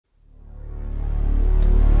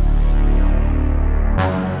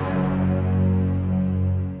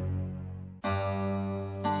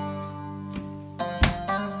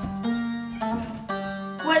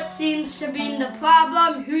to being the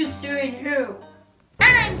problem, who's suing who?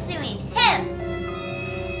 I'm suing him.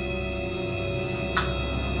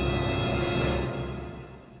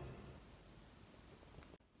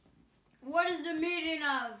 What is the meaning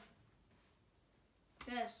of?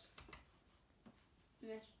 Miss.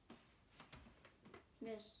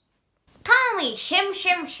 Call me Shim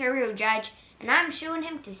Shim Sharu, Judge, and I'm suing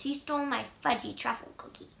him because he stole my fudgy truffle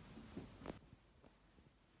cookie.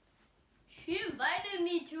 She invited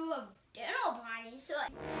me to a dinner party, so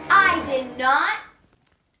I did not.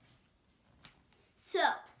 So,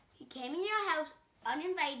 he came in your house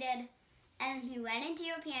uninvited, and he went into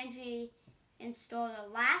your pantry and stole the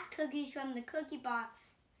last cookies from the cookie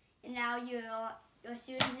box, and now you're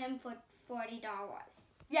suing him for $40.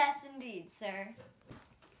 Yes, indeed, sir.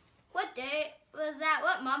 What day was that?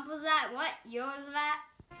 What month was that? What year was that?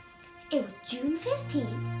 It was June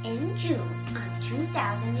 15th in June of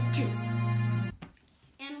 2002.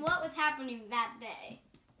 And what was happening that day?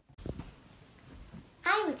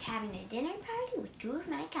 I was having a dinner party with two of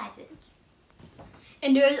my cousins.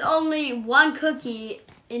 And there's only one cookie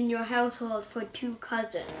in your household for two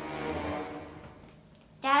cousins.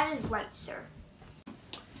 That is right, sir.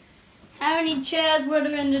 How many chairs were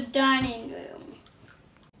there in the dining room?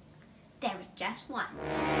 There was just one.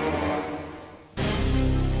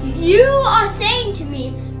 You are saying to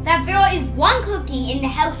me that there is one cookie in the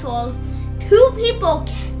household, two people,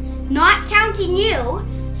 not counting you,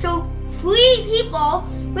 so 3 people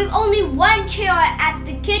with only one chair at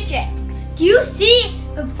the kitchen. Do you see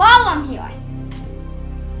the problem here?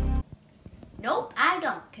 Nope, I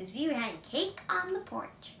don't, because we were having cake on the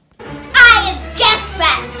porch. I object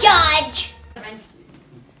that, Judge!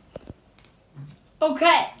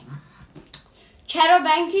 Okay. Cheddar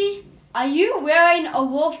Banky, are you wearing a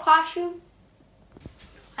wolf costume?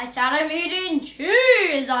 I said I'm eating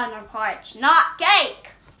cheese on the porch, not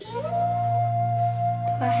cake.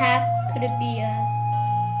 Perhaps could it be a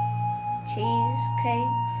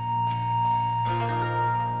cheesecake?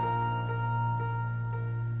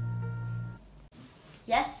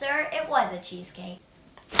 Yes, sir, it was a cheesecake.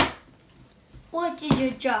 What is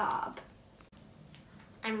your job?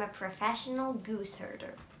 I'm a professional goose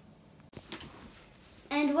herder.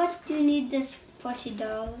 And what do you need this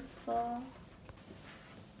 $40 for?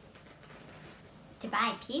 To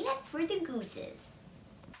buy peanuts for the gooses.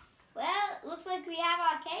 Well, it looks like we have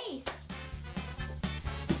our case.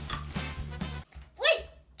 Wait,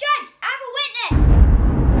 Judge, I have a witness!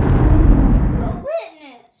 A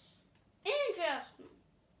witness? Interesting.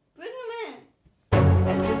 Bring him in.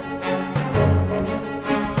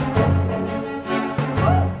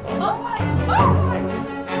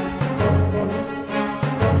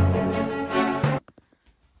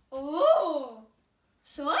 Oh,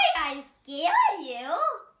 Sorry I scared you.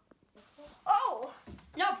 oh,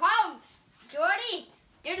 no problems. Jordy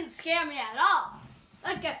didn't scare me at all.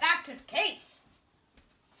 Let's get back to the case.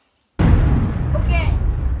 Okay,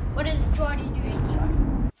 what is Jordy doing here?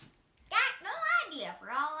 Got no idea. For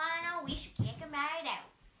all I know, we should kick him right out.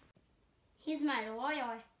 He's my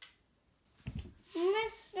lawyer.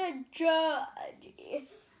 Mr. Judge,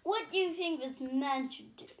 what do you think this man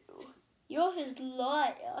should do? You're his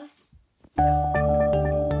lawyer.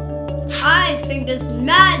 I think this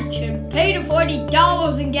man should pay the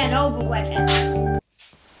 $40 and get over with it.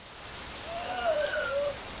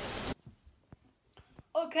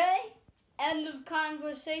 Okay, end of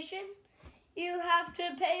conversation. You have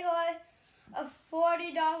to pay her a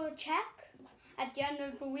 $40 check at the end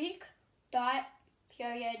of the week.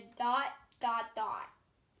 Period.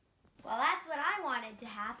 Well, that's what I wanted to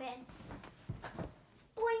happen.